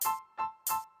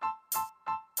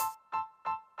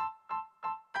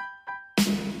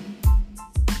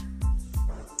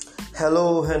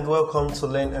Hello and welcome to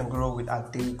Learn and Grow with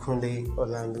Adekunle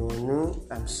Olandonu.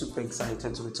 I'm super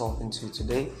excited to be talking to you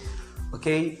today.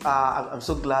 Okay, I'm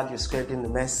so glad you're spreading the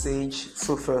message.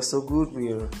 So far, so good.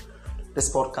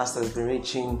 This podcast has been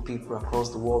reaching people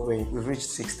across the world. We've reached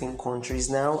 16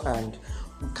 countries now, and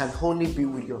we can only be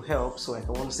with your help. So I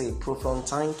want to say a profound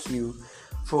thank you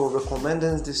for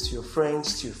recommending this to your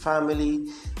friends, to your family,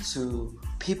 to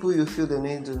people you feel the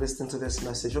need to listen to this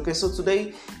message. Okay, so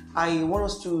today I want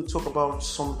us to talk about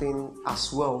something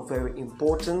as well very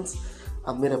important.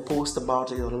 I've made a post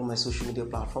about it on all my social media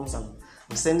platforms. I'm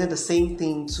sending the same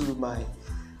thing to my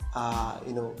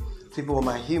people on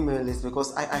my email list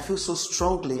because I feel so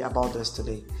strongly about this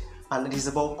today, and it is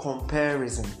about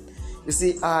comparison. You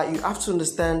see, you have to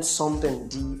understand something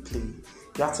deeply.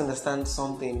 You have to understand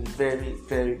something very,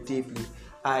 very deeply.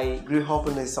 I grew up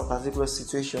in this particular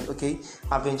situation, okay?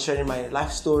 I've been sharing my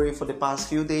life story for the past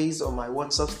few days on my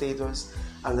WhatsApp status,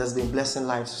 and there's been blessing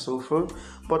lives so far.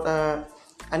 But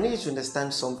I need you to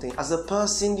understand something. As a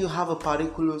person, you have a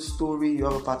particular story, you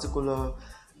have a particular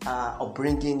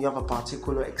upbringing, you have a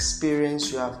particular experience,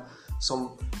 you have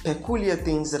some peculiar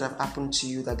things that have happened to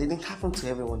you that didn't happen to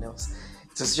everyone else.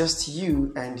 It was just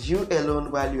you and you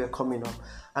alone while you were coming up.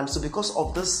 And so because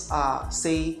of this,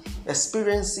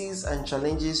 experiences and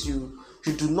challenges, you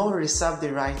do not reserve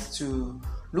the right to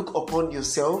look upon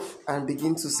yourself and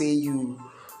begin to say you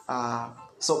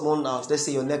someone else. Let's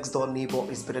say your next door neighbor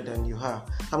is better than you are.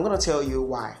 I'm going to tell you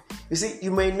why. You see,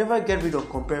 you may never get rid of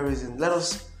comparison. Let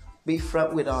us be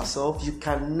frank with ourselves. You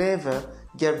can never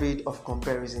get rid of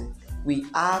comparison. We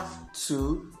have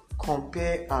to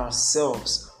compare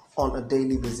ourselves on a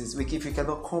daily basis. If you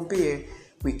cannot compare,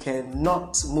 we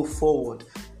cannot move forward.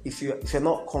 If you're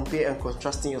not comparing and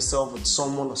contrasting yourself with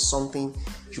someone or something,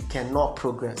 you cannot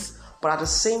progress. But at the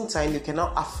same time, you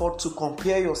cannot afford to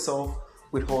compare yourself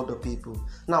with other people.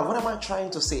 Now, what am I trying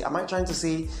to say? Am I trying to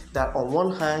say that on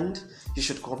one hand, you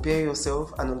should compare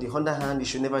yourself, and on the other hand, you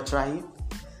should never try it?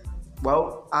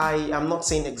 Well, I am not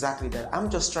saying exactly that.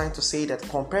 I'm just trying to say that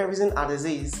comparison as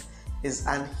it is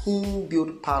an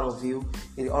inbuilt part of you.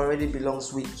 It already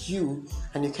belongs with you,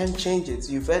 and you can't change it.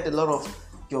 You've heard a lot of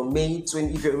your mates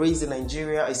if you're raised in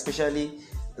Nigeria, especially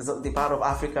the part of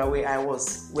Africa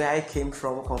where I came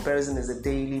from. Comparison is a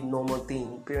daily normal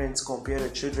thing. Parents compare their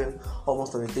children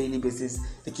almost on a daily basis.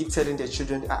 They keep telling their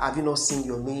children, have you not seen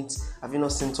your mates? Have you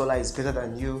not seen Tola is better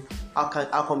than you? How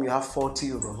come you have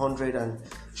 40 over 100 and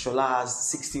Shola has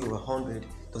 60 over 100?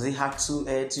 Does he have two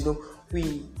heads?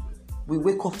 We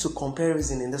wake up to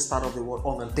comparison in this part of the world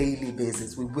on a daily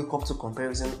basis. We wake up to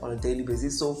comparison on a daily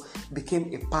basis. So it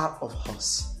became a part of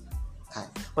us. Okay.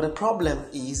 But the problem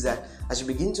is that as you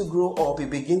begin to grow up, you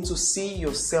begin to see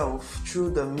yourself through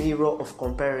the mirror of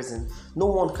comparison. No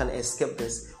one can escape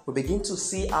this. We begin to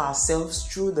see ourselves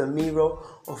through the mirror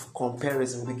of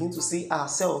comparison. We begin to see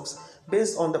ourselves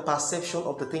based on the perception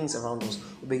of the things around us.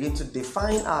 We begin to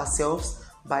define ourselves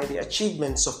by the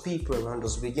achievements of people around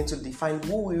us. We begin to define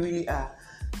who we really are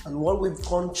and what we've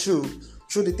gone through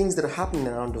the things that are happening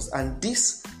around us. And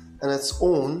this on its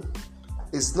own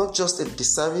is not just a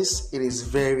disservice, it is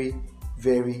very,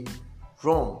 very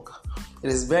wrong. It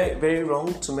is very, very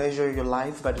wrong to measure your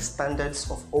life by the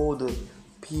standards of other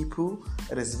people.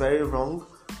 It is very wrong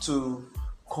to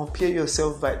compare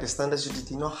yourself by the standards you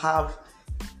did not have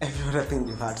every other thing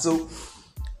you had. So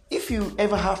if you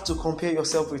ever have to compare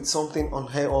yourself with something on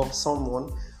her or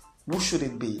someone, who should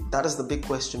it be? That is the big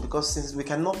question, because since we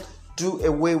cannot do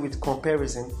away with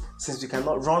comparison, since we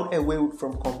cannot run away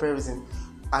from comparison,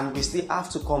 and we still have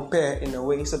to compare in a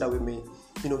way so that we may,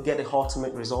 get the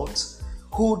ultimate results,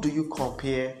 who do you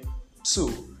compare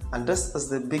to? And this is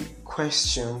the big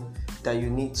question that you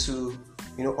need to,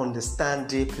 understand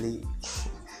deeply.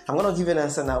 I'm going to give you an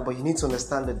answer now, but you need to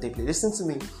understand it deeply. Listen to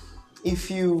me.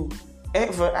 If you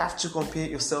ever have to compare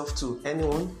yourself to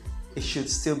anyone, it should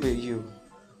still be you.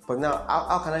 But now,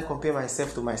 how can I compare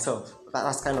myself to myself?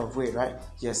 That's kind of weird, right?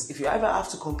 Yes, if you ever have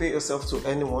to compare yourself to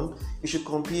anyone, you should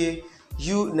compare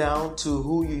you now to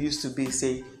who you used to be,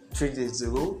 say, 3 days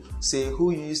ago, say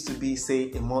who you used to be,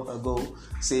 say, a month ago,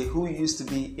 say who you used to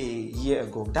be a year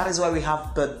ago. That is why we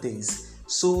have birthdays,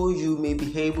 so you may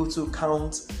be able to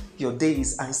count your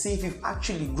days and see if you've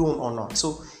actually grown or not.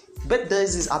 So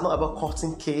birthdays are not about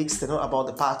cutting cakes, they're not about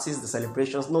the parties, the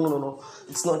celebrations. No.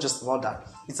 It's not just about that.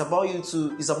 It's about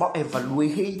it's about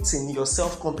evaluating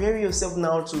yourself, comparing yourself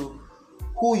now to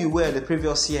who you were the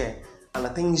previous year and the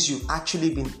things you've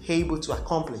actually been able to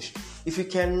accomplish. If you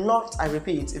cannot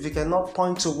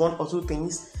point to one or two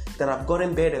things that have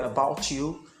gotten better about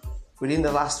you within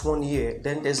the last 1 year,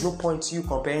 then there's no point to you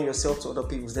comparing yourself to other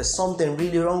people. There's something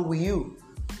really wrong with you.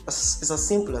 It's as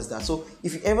simple as that. So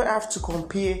if you ever have to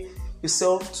compare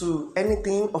yourself to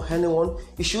anything or anyone,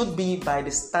 it should be by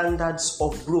the standards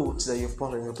of growth that you've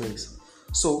put in your place.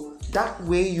 So that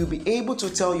way you'll be able to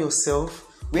tell yourself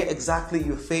where exactly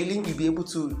you're failing. You'll be able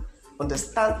to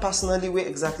understand personally where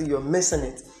exactly you're missing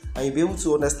it, and you'll be able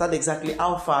to understand exactly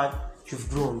how far you've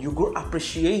grown. You grow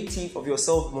appreciative of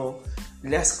yourself more,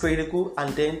 less critical,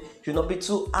 and then you'll not be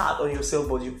too hard on yourself,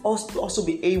 but you also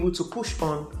be able to push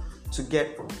on to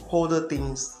get other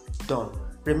things done.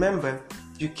 Remember,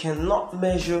 you cannot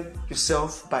measure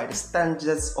yourself by the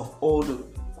standards of all the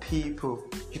people.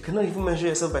 You cannot even measure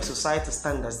yourself by societal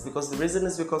standards, because the reason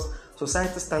is because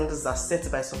societal standards are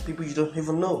set by some people you don't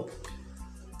even know.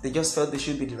 They just felt they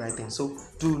should be the right thing. So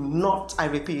do not, I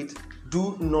repeat,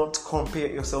 do not compare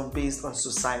yourself based on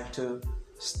societal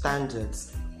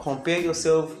standards. Compare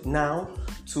yourself now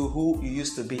to who you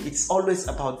used to be. It's always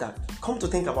about that. Come to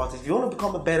think about it. If you want to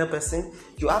become a better person,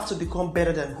 you have to become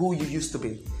better than who you used to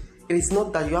be. It is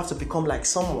not that you have to become like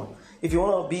someone. If you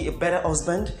want to be a better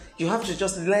husband, you have to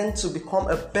just learn to become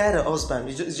a better husband.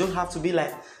 You don't have to be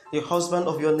like your husband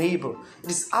of your neighbor.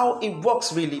 It is how it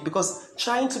works really, because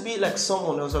trying to be like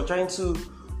someone else or trying to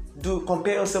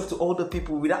compare yourself to other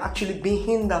people without actually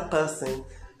being that person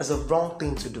is a wrong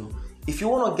thing to do. If you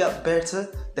want to get better,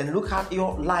 then look at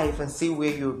your life and see where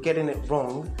you're getting it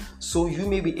wrong, so you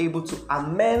may be able to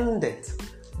amend it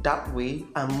that way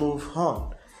and move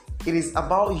on. It is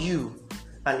about you,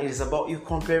 and it is about you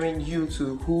comparing you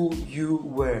to who you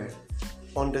were.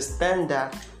 Understand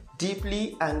that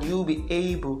deeply, and you'll be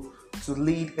able to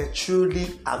lead a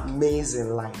truly amazing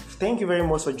life. Thank you very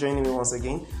much for joining me once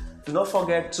again. Do not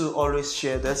forget to always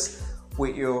share this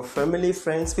with your family,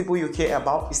 friends, people you care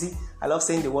about. You see, I love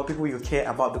saying the word people you care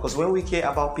about, because when we care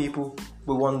about people,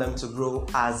 we want them to grow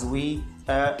as we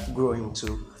are growing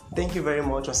too. Thank you very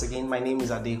much once again. My name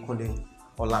is Adekunle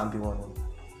Olambiwonu.